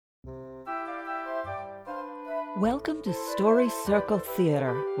Welcome to Story Circle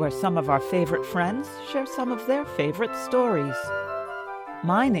Theater, where some of our favorite friends share some of their favorite stories.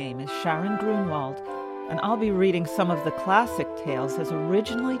 My name is Sharon Grunwald, and I'll be reading some of the classic tales as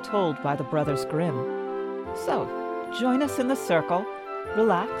originally told by the Brothers Grimm. So, join us in the circle,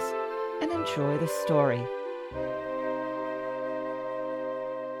 relax, and enjoy the story.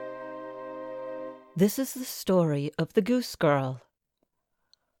 This is the story of the Goose Girl.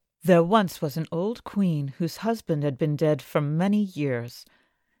 There once was an old queen whose husband had been dead for many years,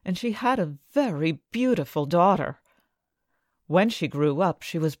 and she had a very beautiful daughter. When she grew up,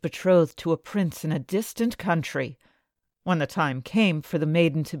 she was betrothed to a prince in a distant country. When the time came for the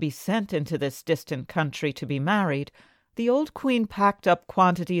maiden to be sent into this distant country to be married, the old queen packed up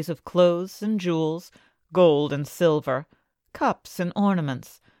quantities of clothes and jewels, gold and silver, cups and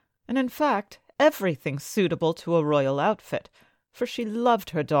ornaments, and in fact everything suitable to a royal outfit, for she loved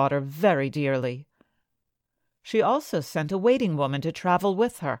her daughter very dearly. She also sent a waiting woman to travel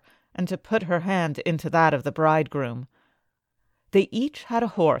with her and to put her hand into that of the bridegroom. They each had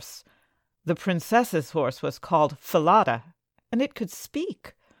a horse. The princess's horse was called Falada, and it could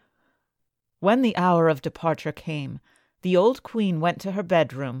speak. When the hour of departure came, the old queen went to her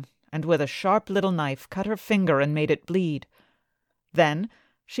bedroom, and with a sharp little knife cut her finger and made it bleed. Then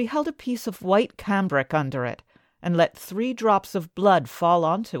she held a piece of white cambric under it, and let 3 drops of blood fall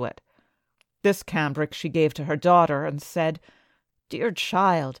onto it. This cambric she gave to her daughter, and said, "Dear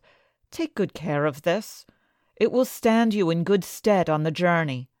child, take good care of this. It will stand you in good stead on the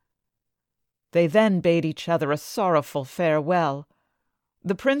journey." They then bade each other a sorrowful farewell.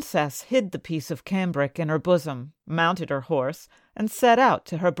 The princess hid the piece of cambric in her bosom, mounted her horse, and set out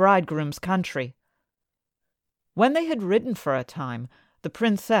to her bridegroom's country. When they had ridden for a time, the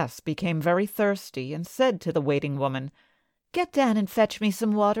princess became very thirsty, and said to the waiting woman, "Get down and fetch me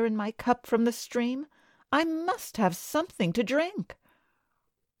some water in my cup from the stream. I must have something to drink."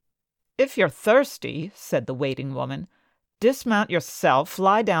 "If you're thirsty," said the waiting woman, "dismount yourself,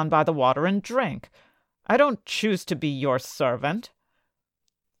 lie down by the water, and drink. I don't choose to be your servant."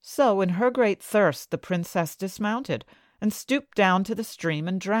 So in her great thirst the princess dismounted, and stooped down to the stream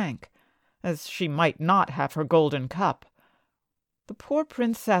and drank, as she might not have her golden cup. The poor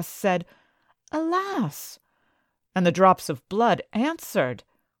princess said, "Alas!" and the drops of blood answered,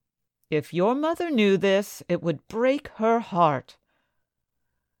 "If your mother knew this, it would break her heart."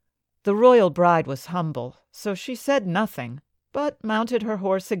 The royal bride was humble, so she said nothing, but mounted her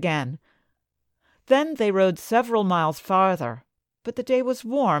horse again. Then they rode several miles farther, but the day was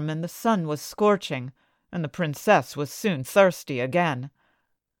warm and the sun was scorching, and the princess was soon thirsty again.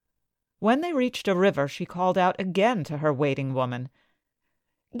 When they reached a river, she called out again to her waiting woman,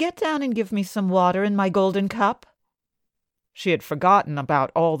 "Get down and give me some water in my golden cup." She had forgotten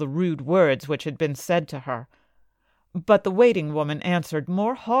about all the rude words which had been said to her. But the waiting woman answered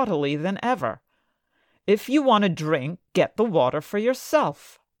more haughtily than ever, "If you want a drink, get the water for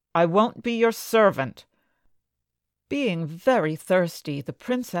yourself. I won't be your servant." Being very thirsty, the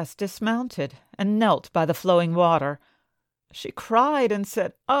princess dismounted and knelt by the flowing water. She cried and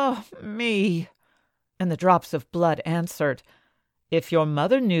said, "Ah, me!" and the drops of blood answered, "If your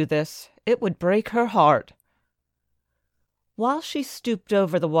mother knew this, it would break her heart." While she stooped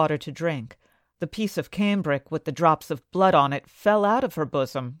over the water to drink, the piece of cambric with the drops of blood on it fell out of her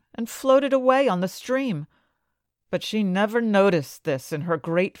bosom and floated away on the stream. But she never noticed this in her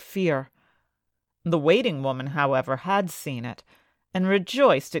great fear. The waiting woman, however, had seen it, and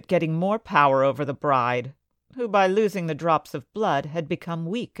rejoiced at getting more power over the bride, who by losing the drops of blood had become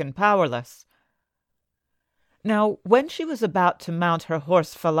weak and powerless. Now, when she was about to mount her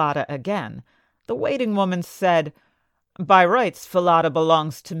horse Falada again, the waiting woman said, "By rights Falada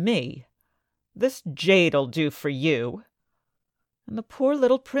belongs to me. This jade'll do for you." And the poor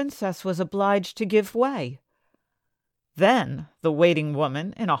little princess was obliged to give way. Then the waiting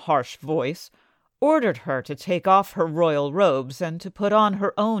woman, in a harsh voice, ordered her to take off her royal robes and to put on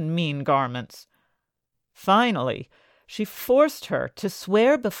her own mean garments. Finally, she forced her to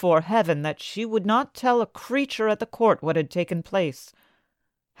swear before heaven that she would not tell a creature at the court what had taken place.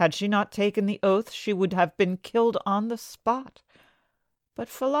 Had she not taken the oath, she would have been killed on the spot. But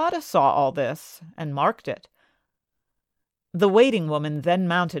Falada saw all this and marked it. The waiting woman then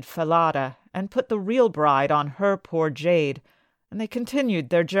mounted Falada and put the real bride on her poor jade, and they continued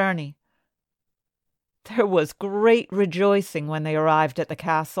their journey. There was great rejoicing when they arrived at the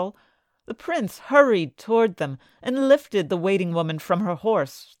castle. The prince hurried toward them and lifted the waiting woman from her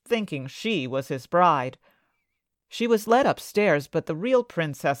horse, thinking she was his bride. She was led upstairs, but the real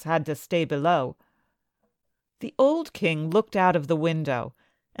princess had to stay below. The old king looked out of the window,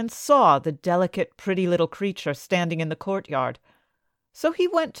 and saw the delicate, pretty little creature standing in the courtyard. So he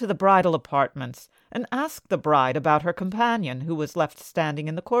went to the bridal apartments and asked the bride about her companion, who was left standing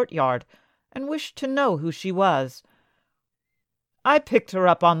in the courtyard, and wished to know who she was. "I picked her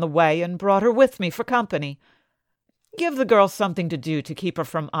up on the way and brought her with me for company. Give the girl something to do to keep her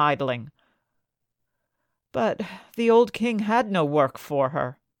from idling." But the old king had no work for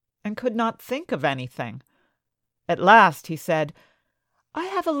her, and could not think of anything. At last he said, "I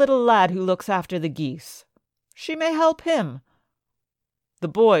have a little lad who looks after the geese. She may help him." The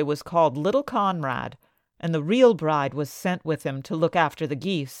boy was called Little Conrad, and the real bride was sent with him to look after the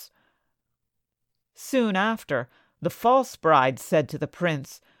geese. Soon after, the false bride said to the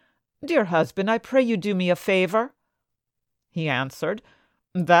prince, "Dear husband, I pray you do me a favor." He answered,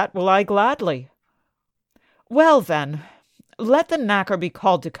 "That will I gladly." "Well, then, let the knacker be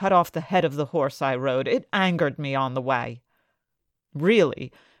called to cut off the head of the horse I rode. It angered me on the way."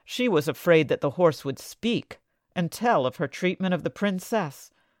 Really, she was afraid that the horse would speak and tell of her treatment of the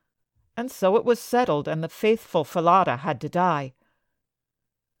princess. And so it was settled, and the faithful Falada had to die.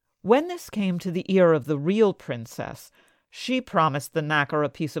 When this came to the ear of the real princess, she promised the knacker a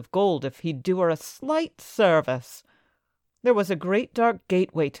piece of gold if he'd do her a slight service. There was a great dark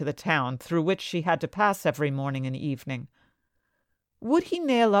gateway to the town through which she had to pass every morning and evening. Would he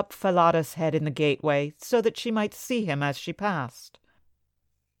nail up Falada's head in the gateway so that she might see him as she passed?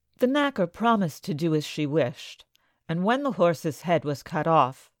 The knacker promised to do as she wished, and when the horse's head was cut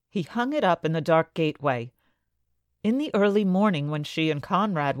off, he hung it up in the dark gateway. In the early morning, when she and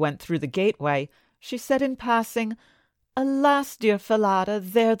Conrad went through the gateway, she said in passing, "Alas, dear Falada,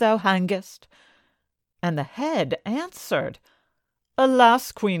 there thou hangest." And the head answered,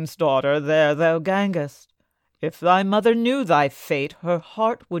 "Alas, queen's daughter, there thou gangest. If thy mother knew thy fate, her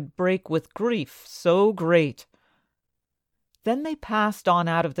heart would break with grief so great." Then they passed on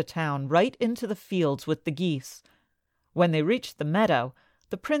out of the town, right into the fields with the geese. When they reached the meadow,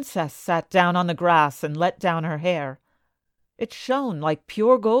 the princess sat down on the grass and let down her hair. It shone like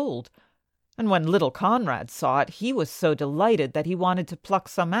pure gold, and when little Conrad saw it, he was so delighted that he wanted to pluck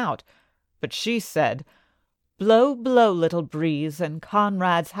some out. But she said, "Blow, blow, little breeze, and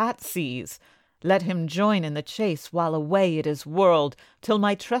Conrad's hat seize. Let him join in the chase while away it is whirled, till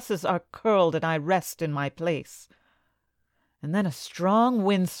my tresses are curled and I rest in my place." And then a strong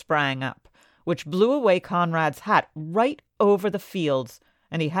wind sprang up, which blew away Conrad's hat right over the fields,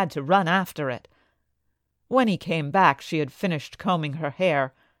 and he had to run after it. When he came back, she had finished combing her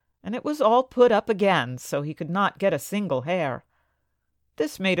hair, and it was all put up again, so he could not get a single hair.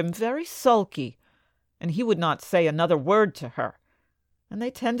 This made him very sulky, and he would not say another word to her, and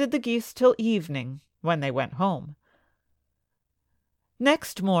they tended the geese till evening, when they went home.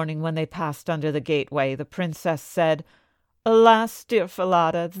 Next morning, when they passed under the gateway, the princess said, "Alas, dear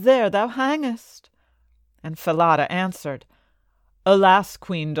Falada, there thou hangest." And Falada answered, "Alas,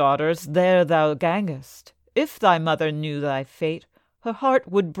 queen daughters, there thou gangest. If thy mother knew thy fate, her heart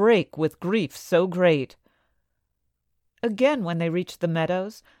would break with grief so great." Again, when they reached the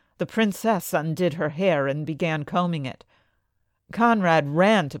meadows, the princess undid her hair and began combing it. Conrad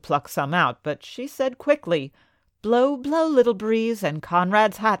ran to pluck some out, but she said quickly, "Blow, blow, little breeze, and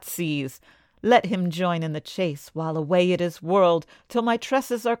Conrad's hat seize. Let him join in the chase while away it is whirled, till my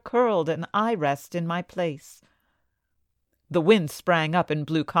tresses are curled and I rest in my place." The wind sprang up and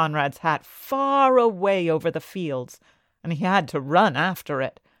blew Conrad's hat far away over the fields, and he had to run after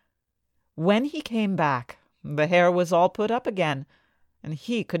it. When he came back, the hair was all put up again, and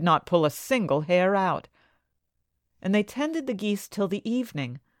he could not pull a single hair out. And they tended the geese till the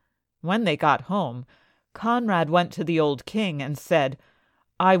evening. When they got home, Conrad went to the old king and said,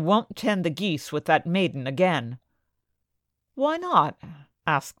 "I won't tend the geese with that maiden again." "Why not?"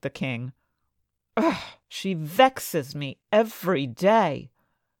 asked the king. "Ugh, she vexes me every day."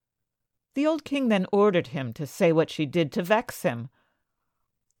 The old king then ordered him to say what she did to vex him.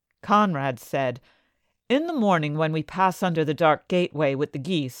 Conrad said, "In the morning when we pass under the dark gateway with the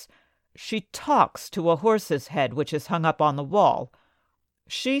geese, she talks to a horse's head which is hung up on the wall.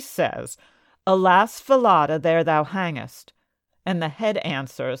 She says, 'Alas, Falada, there thou hangest,' and the head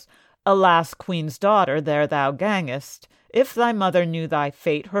answers, 'Alas, queen's daughter, there thou gangest. If thy mother knew thy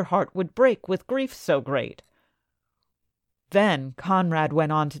fate, her heart would break with grief so great.'" Then Conrad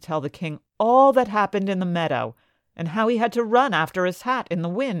went on to tell the king all that happened in the meadow, and how he had to run after his hat in the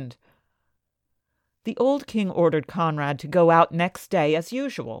wind. The old king ordered Conrad to go out next day as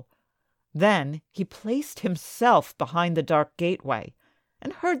usual. Then he placed himself behind the dark gateway,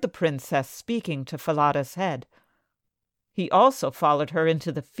 and heard the princess speaking to Falada's head. He also followed her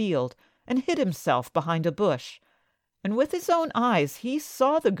into the field, and hid himself behind a bush, and with his own eyes he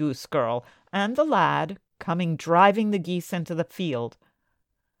saw the goose girl and the lad coming driving the geese into the field.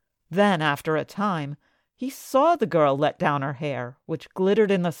 Then, after a time, he saw the girl let down her hair, which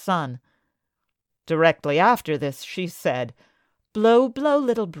glittered in the sun. Directly after this she said, "Blow, blow,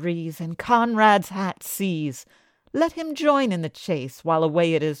 little breeze, and Conrad's hat seize. Let him join in the chase while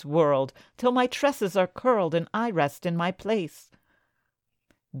away it is whirled, till my tresses are curled and I rest in my place."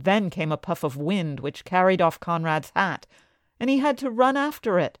 Then came a puff of wind which carried off Conrad's hat, and he had to run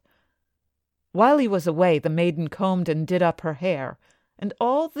after it. While he was away, the maiden combed and did up her hair, and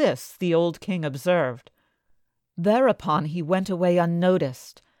all this the old king observed. Thereupon he went away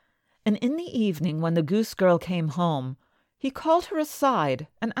unnoticed, and in the evening when the goose girl came home, he called her aside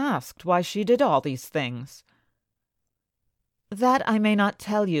and asked why she did all these things. "That I may not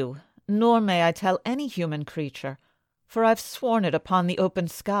tell you, nor may I tell any human creature, for I've sworn it upon the open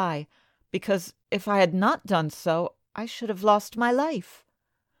sky, because if I had not done so, I should have lost my life."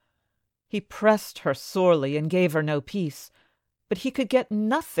 He pressed her sorely and gave her no peace, but he could get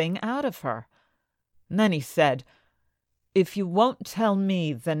nothing out of her. And then he said, "If you won't tell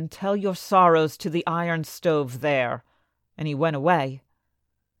me, then tell your sorrows to the iron stove there," and he went away.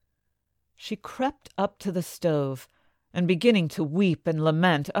 She crept up to the stove, and beginning to weep and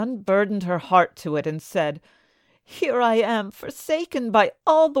lament, unburdened her heart to it, and said, "Here I am, forsaken by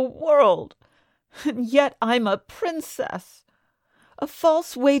all the world, and yet I'm a princess. A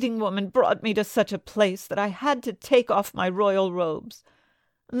false waiting woman brought me to such a place that I had to take off my royal robes.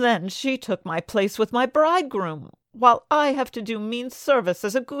 Then she took my place with my bridegroom, while I have to do mean service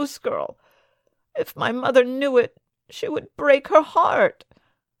as a goose girl. If my mother knew it, she would break her heart."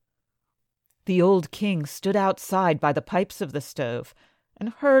 The old king stood outside by the pipes of the stove and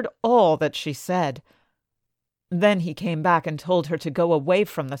heard all that she said. Then he came back and told her to go away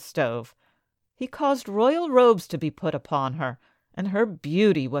from the stove. He caused royal robes to be put upon her, and her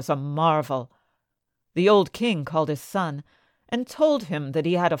beauty was a marvel. The old king called his son and told him that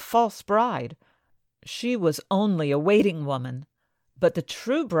he had a false bride. She was only a waiting woman, but the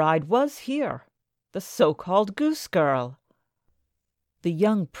true bride was here, the so-called goose girl. The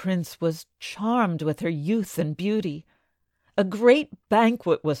young prince was charmed with her youth and beauty. A great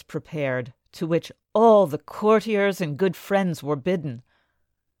banquet was prepared, to which all the courtiers and good friends were bidden.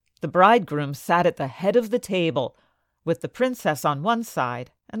 The bridegroom sat at the head of the table, with the princess on one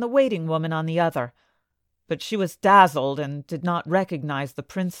side and the waiting woman on the other, but she was dazzled and did not recognize the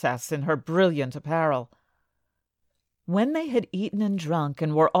princess in her brilliant apparel. When they had eaten and drunk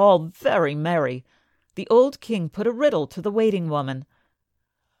and were all very merry, the old king put a riddle to the waiting woman.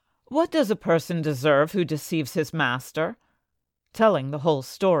 "What does a person deserve who deceives his master?" telling the whole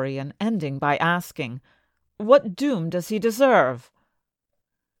story and ending by asking, "What doom does he deserve?"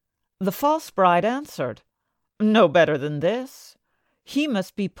 The false bride answered, "No better than this. He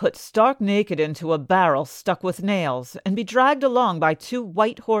must be put stark naked into a barrel stuck with nails, and be dragged along by 2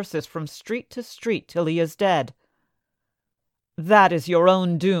 white horses from street to street till he is dead." "That is your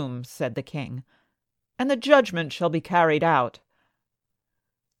own doom," said the king, "and the judgment shall be carried out."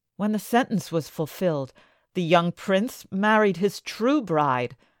 When the sentence was fulfilled, the young prince married his true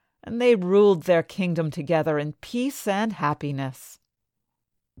bride, and they ruled their kingdom together in peace and happiness.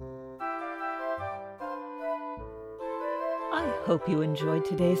 I hope you enjoyed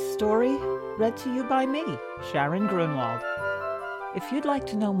today's story, read to you by me, Sharon Grunwald. If you'd like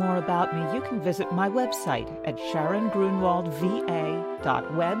to know more about me, you can visit my website at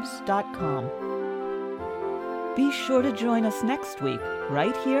sharongrunwaldva.webs.com. Be sure to join us next week,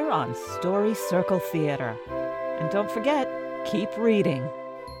 right here on Story Circle Theater. And don't forget, keep reading.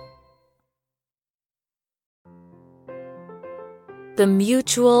 The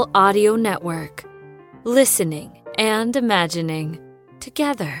Mutual Audio Network. Listening and imagining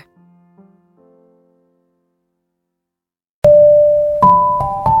together.